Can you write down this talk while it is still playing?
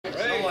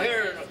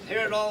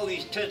heard all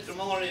these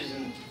testimonies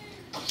and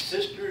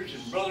sisters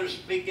and brothers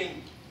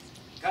speaking.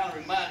 Kind of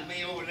reminds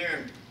me over there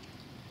in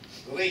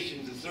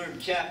Galatians, the 3rd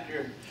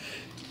chapter,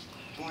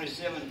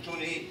 27,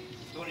 28,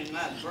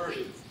 29th verse,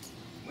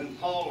 when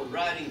Paul was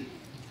writing,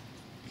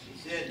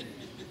 he said,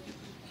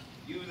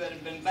 you that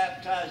have been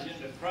baptized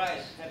into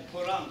Christ have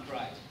put on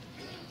Christ.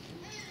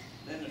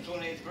 Then the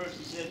 28th verse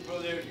he said,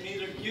 for there is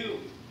neither Jew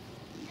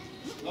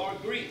nor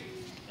Greek.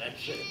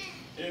 That's it.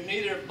 There's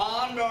neither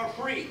bond or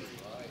free.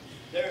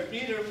 There's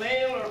neither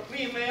male or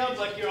female,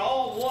 but you're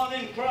all one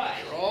in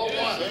Christ. You're all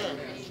one.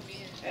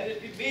 And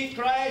if you be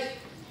Christ,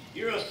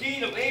 you're a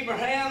seed of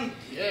Abraham.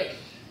 Yes.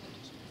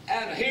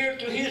 And adhere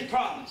to his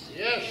promise.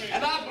 Yes.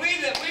 And I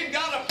believe that we've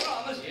got a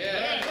promise.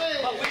 Yes.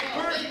 But we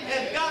first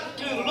have got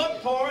to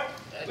look for it.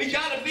 We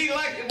got to be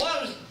like it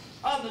was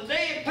on the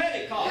day of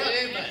Pentecost.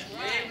 Amen.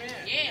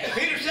 And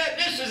Peter said,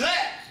 this is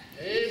that.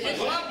 Amen.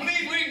 Well, I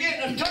believe we're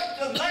getting a touch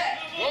of that.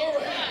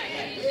 Glory.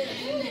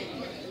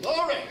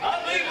 Glory.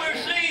 I believe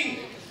we're seeing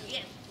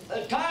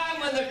the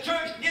time when the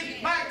church gets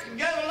back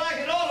together like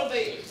it ought to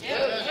be.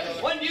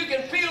 Yes. When you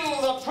can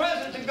feel the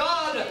presence of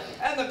God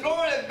and the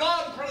glory of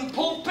God from the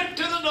pulpit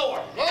to the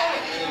door.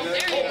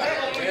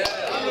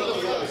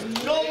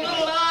 No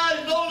little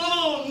eyes, no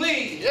little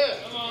me. Yes.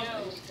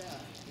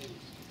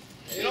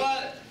 You know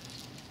what?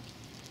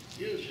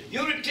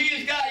 Unity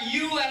has got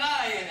you and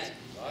I in it.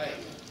 Right.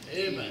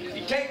 Amen.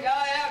 You take the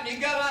I out and you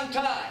got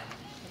untied.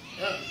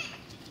 Yeah.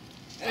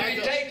 And if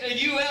you take the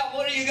you out,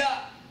 what do you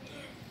got?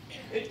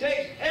 It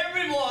takes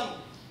everyone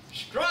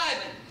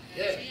striving.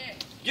 Yes.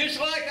 Just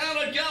like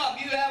on a job,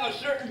 you have a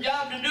certain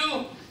job to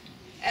do,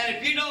 and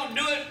if you don't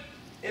do it,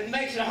 it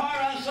makes it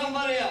hard on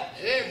somebody else.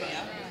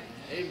 Amen.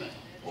 Amen.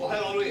 Oh,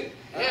 hallelujah.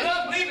 Yes. And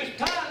I believe it's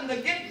time to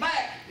get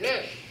back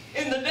Yes.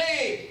 in the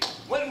day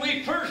when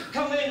we first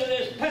come into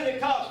this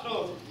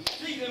Pentecostal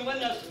season, when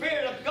the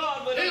Spirit of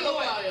God was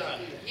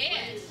anointed.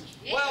 Yes.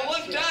 Well,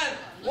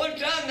 one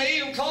time they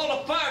even called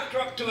a fire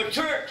truck to a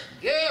church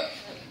Yes.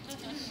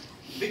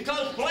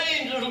 because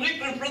flames was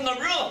leaping from the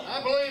roof.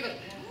 I believe it.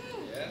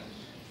 Yeah.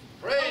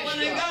 Praise But when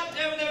they God. got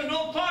there was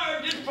no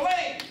fire, just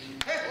flames.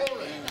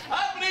 Glory.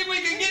 I believe we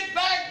can get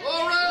back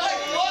Glory.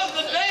 like it was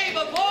the day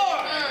before.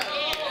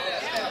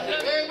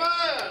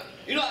 Amen.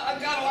 You know, I'm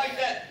kind of like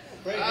that.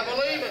 I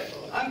believe it.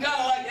 I'm kind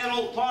of like that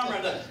old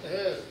farmer.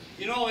 Yes.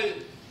 You know,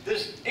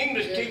 this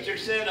English teacher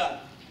said,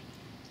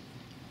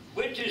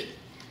 which is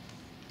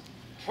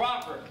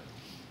proper?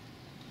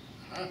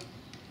 Huh?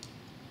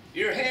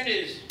 Your hen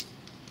is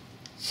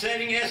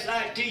setting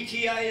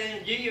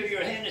S-I-T-T-I-N-G, or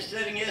your hen is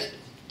setting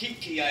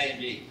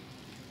S-T-T-I-N-G.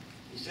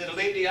 He said,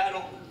 lady, I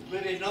don't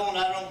really know and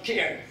I don't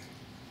care.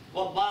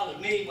 What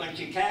bothers me, when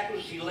she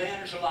cackles, she laying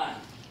or she lying.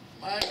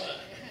 My God.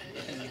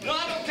 You know,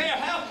 I don't care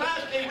how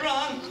fast they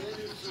run,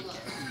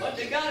 but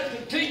they got to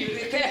continue.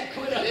 They can't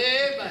quit up.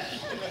 Amen.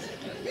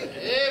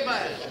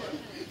 Amen.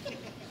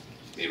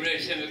 Be ready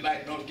to send me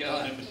back to North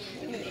Carolina.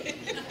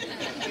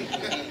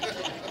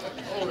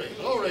 Glory,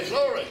 glory,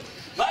 glory.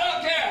 But I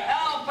don't care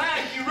how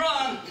fast you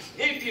run.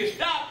 If you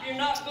stop, you're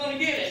not going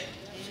to get it.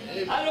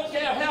 Amen. I don't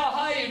care how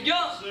high you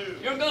jump.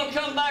 You're going to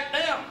come back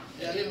down.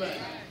 Amen.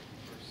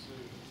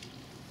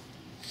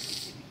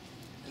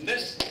 And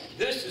this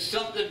is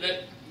something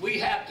that we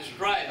have to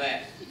strive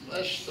at.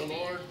 Bless the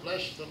Lord,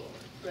 bless the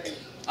Lord.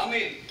 I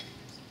mean,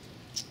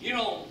 you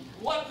know,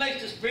 what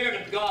makes the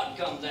Spirit of God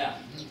come down?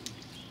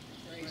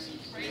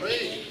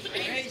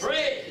 Praise.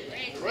 Praise.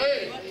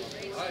 Praise.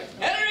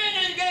 Enter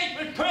into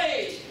engagement,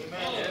 praise.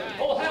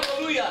 Oh,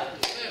 hallelujah.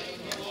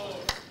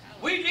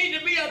 We need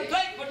to be a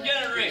thankful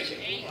generation.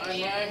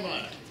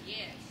 My.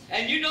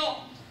 And you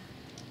know,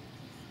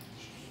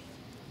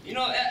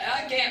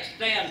 I can't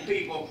stand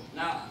people.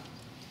 Now,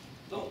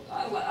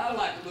 I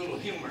like a little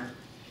humor.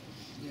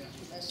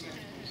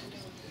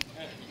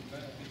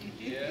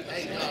 Yeah.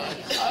 Thank God.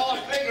 I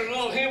always figured a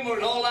little humor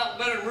was a whole lot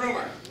better than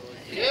rumor.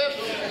 Yes.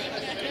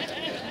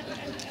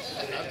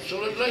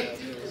 Absolutely.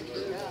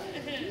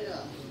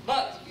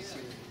 But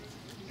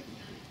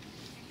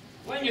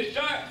when you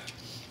start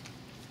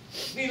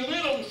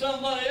belittling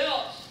somebody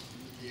else,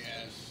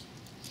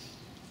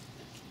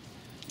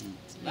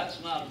 that's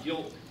not a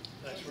joke.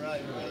 That's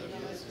right, brother.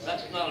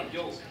 That's not a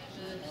joke.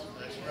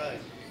 That's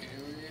right.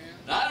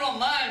 Now, I don't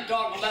mind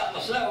talking about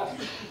myself.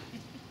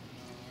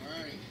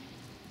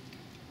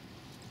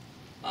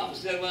 Mama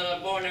said when I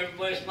was born,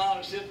 everybody smiled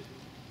except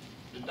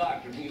the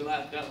doctor, and he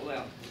laughed out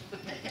loud.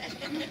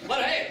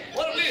 But hey,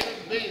 what do we?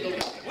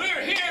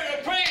 We're here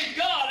to praise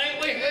God, ain't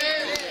we?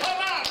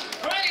 Come on,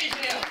 praise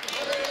Him.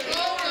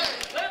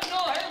 Let them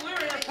know, hey, we're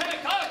in a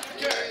Pentecostal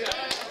church.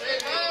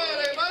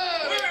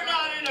 We're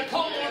not in a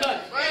cold,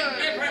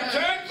 indifferent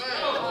church.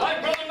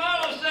 Like Brother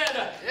Marlowe said,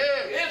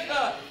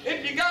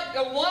 if you got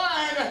the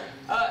wine,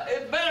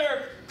 it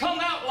better come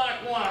out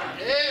like wine.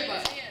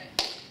 Amen.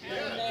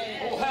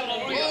 Oh,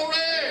 hallelujah. Glory.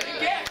 You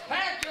can't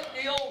patch up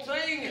the old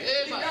thing.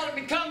 It's got to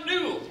become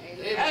new.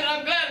 Amen. And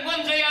I'm glad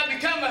one day I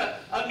become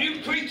a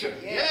new creature.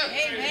 Yes.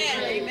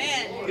 Amen.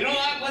 Amen. You know,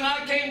 when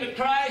I came to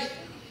Christ,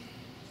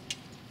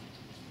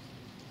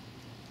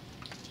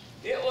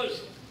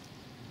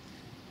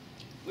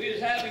 we was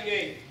having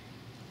a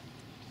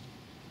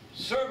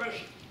service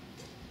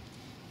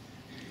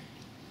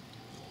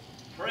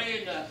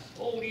praying the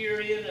old year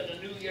in and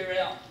the new year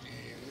out.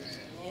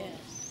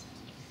 Yes.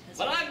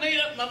 But I made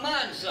up my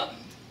mind something.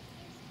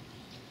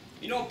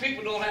 You know,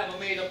 people don't have a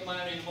made-up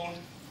mind anymore.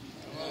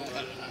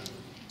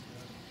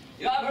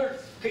 You know, I've heard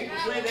people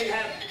say they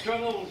have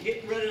trouble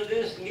getting rid of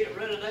this and getting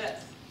rid of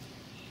that.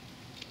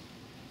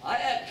 I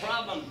had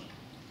problems.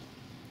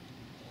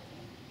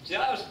 See,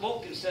 I was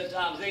smoking since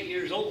I was 8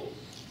 years old.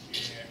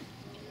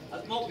 I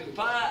was smoking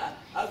pie.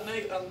 I'm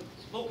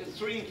smoking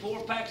 3 and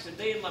 4 packs a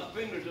day and my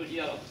fingers was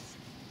yellow.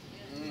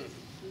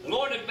 The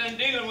Lord had been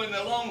dealing with me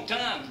a long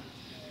time.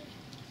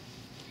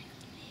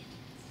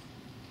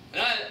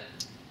 And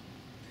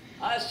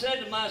I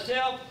said to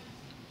myself,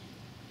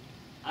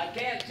 I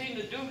can't seem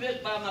to do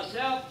this by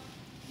myself,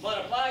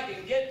 but if I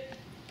can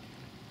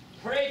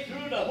pray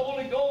through the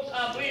Holy Ghost,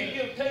 I believe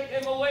He'll take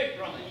them away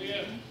from me.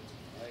 Yeah.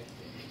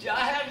 See, I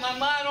had my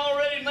mind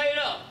already made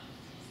up.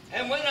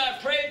 And when I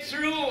prayed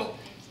through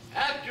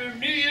after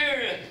New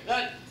Year,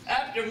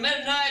 after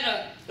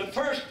midnight, the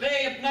first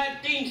day of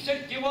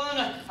 1961,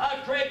 I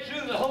prayed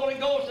through the Holy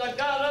Ghost. I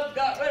got up,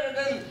 got rid of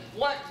them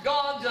white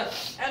gods,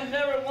 and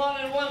never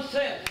wanted 1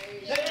 cent.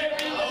 They never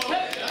even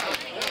touched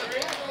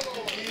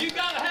me. You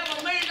got to have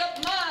a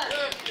made-up mind.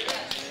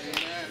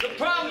 The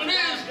problem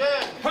is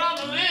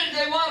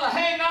they want to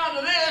hang on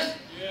to this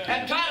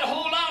and try to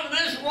hold on to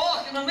this and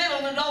walk in the middle,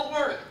 and it don't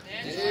work.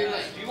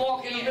 If you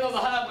walk in the middle of the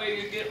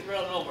highway, you get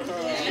run over.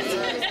 All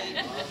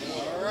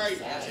right.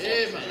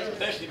 Amen.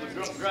 Especially if a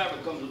drunk driver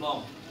comes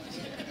along.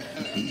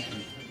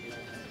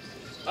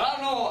 I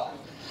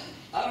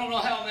don't know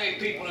how many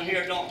people in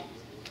here don't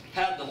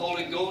have the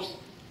Holy Ghost.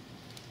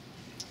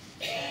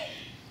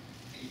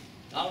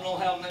 I don't know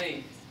how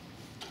many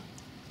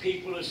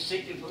people are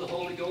seeking for the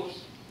Holy Ghost.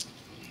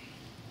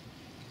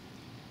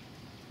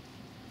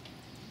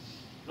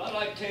 But I'd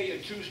like to tell you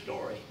a true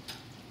story.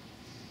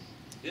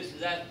 This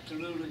is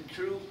absolutely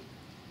true.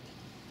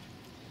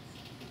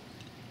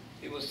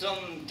 It was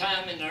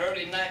sometime in the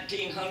early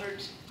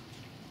 1900s,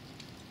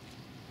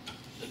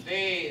 the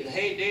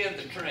heyday of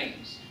the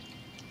trains.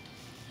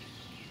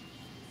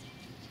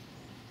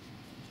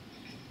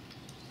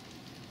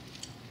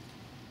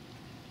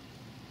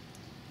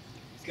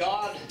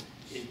 God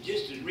is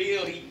just as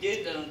real He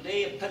did on the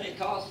day of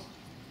Pentecost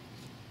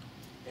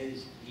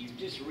as He's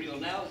just as real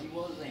now as He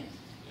was then.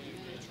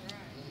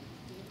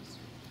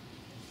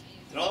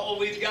 And all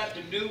we've got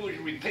to do is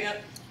repent,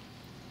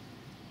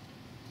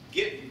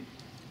 get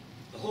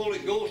the Holy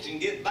Ghost,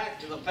 and get back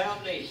to the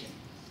foundation.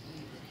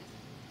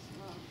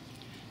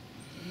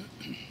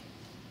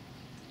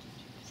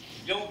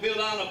 Don't build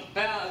on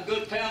a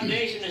good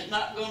foundation, it's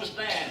not going to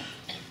stand.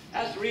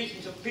 That's the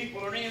reason some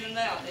people are in and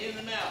out, in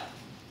and out.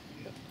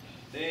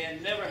 They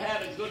had never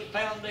had a good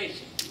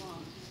foundation.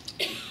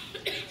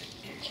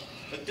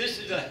 But this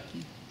is a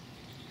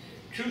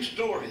true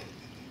story.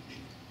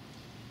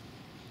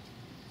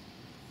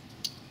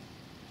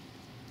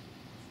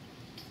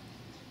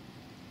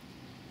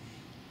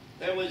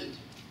 There was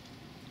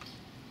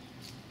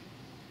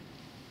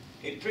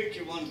a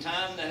preacher one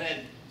time that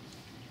had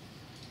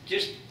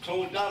just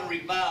closed out a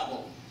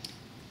revival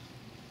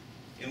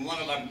in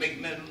one of our big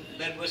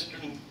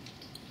Midwestern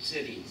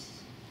cities.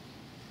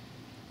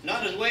 And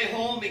on his way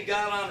home, he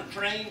got on a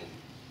train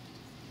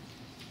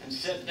and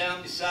sat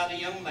down beside a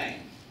young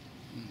man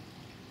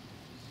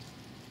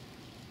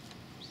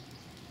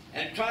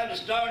and tried to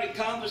start a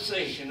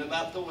conversation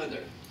about the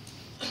weather.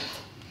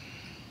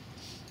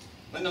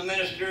 When the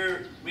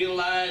minister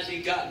realized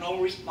he got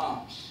no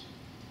response,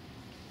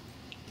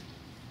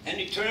 and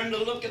he turned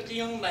to look at the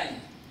young man,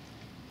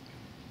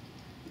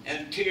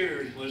 and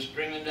tears were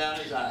streaming down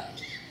his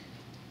eyes.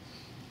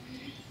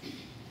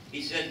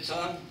 He said,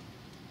 "Son,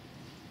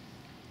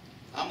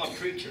 I'm a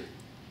preacher.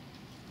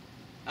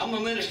 I'm a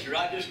minister.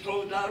 I just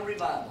closed out a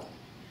revival.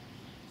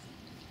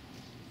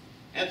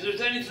 And if there's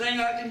anything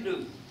I can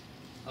do,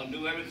 I'll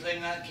do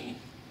everything I can."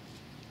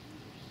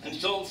 And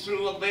so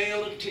through a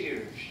veil of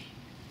tears,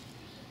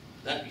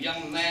 that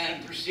young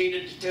man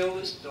proceeded to tell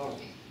this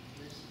story.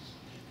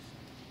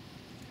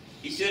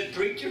 He said,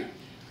 "Preacher,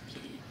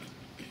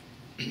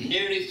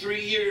 nearly 3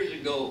 years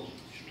ago,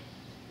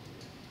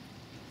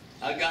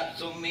 I got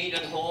so mean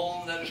at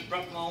home that I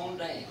struck my own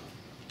dad.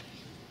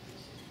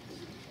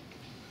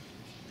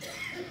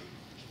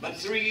 But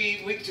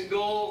 3 weeks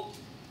ago,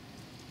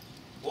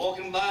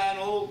 walking by an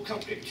old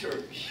country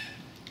church,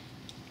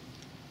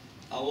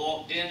 I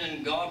walked in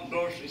and God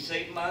gloriously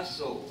saved my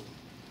soul.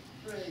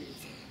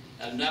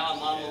 And now I'm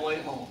on my way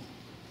home."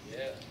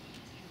 Yeah.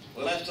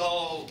 Well, that's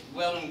all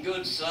well and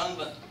good, son,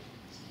 but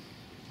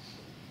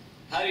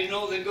how do you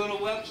know they're going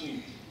to welcome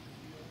you?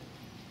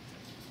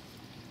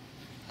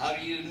 How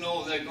do you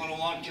know they're going to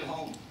want you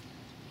home?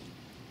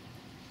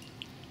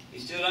 He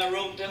said, "I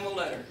wrote them a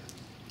letter.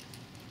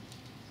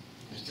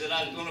 I said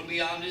I was going to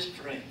be on this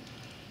train.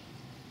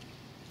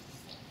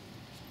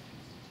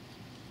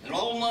 And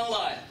all my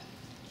life,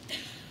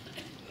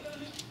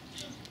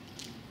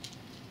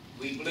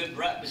 we've lived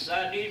right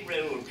beside these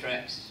railroad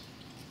tracks.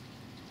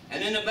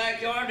 And in the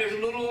backyard, there's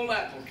a little old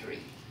apple tree.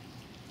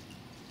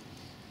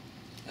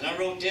 And I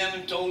wrote them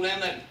and told them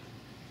that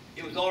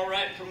it was all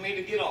right for me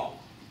to get off,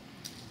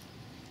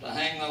 to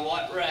hang my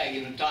white rag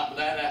in the top of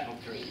that apple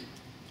tree.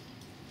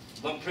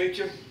 But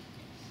preacher,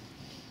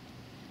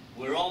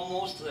 we're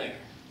almost there.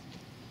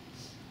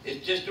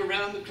 It's just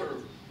around the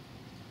curve.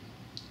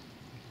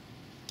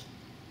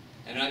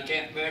 And I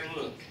can't bear to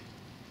look.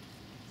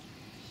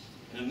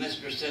 And the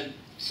mister said,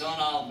 son,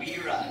 I'll be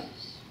your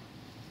eyes.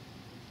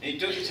 And he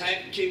took his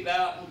handkerchief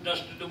out and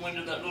dusted the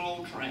window of that little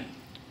old train.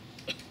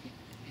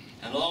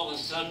 And all of a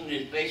sudden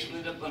his face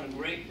lit up on a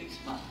great big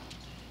smile.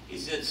 He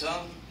said,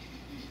 son,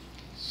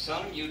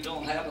 you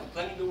don't have a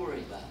thing to worry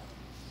about.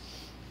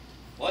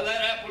 Why,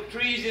 that apple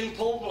tree's in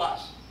full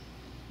blossom.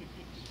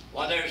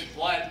 Why, there's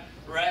white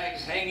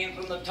rags hanging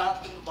from the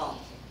top to the bottom.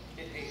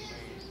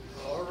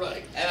 All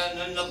right. And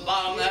in the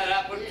bottom of that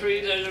apple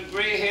tree, there's a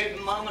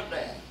gray-haired mom and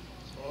dad.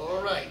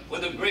 All right.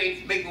 With a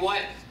great big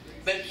white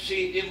bed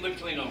sheet in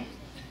between them,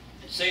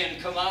 saying,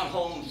 come on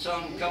home,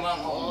 son, come on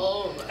home.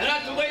 All right. And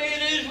that's the way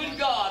it is with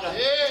God.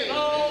 Hey. And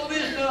all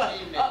this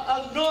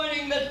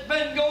anointing that's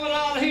been going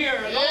on here,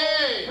 and all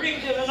this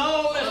preaching, and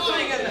all this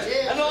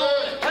singing, and all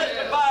this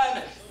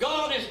testifying,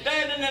 God is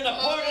standing in the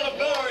part of the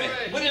glory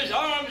with his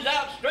arms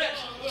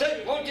outstretched,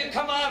 saying, won't you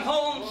come on home?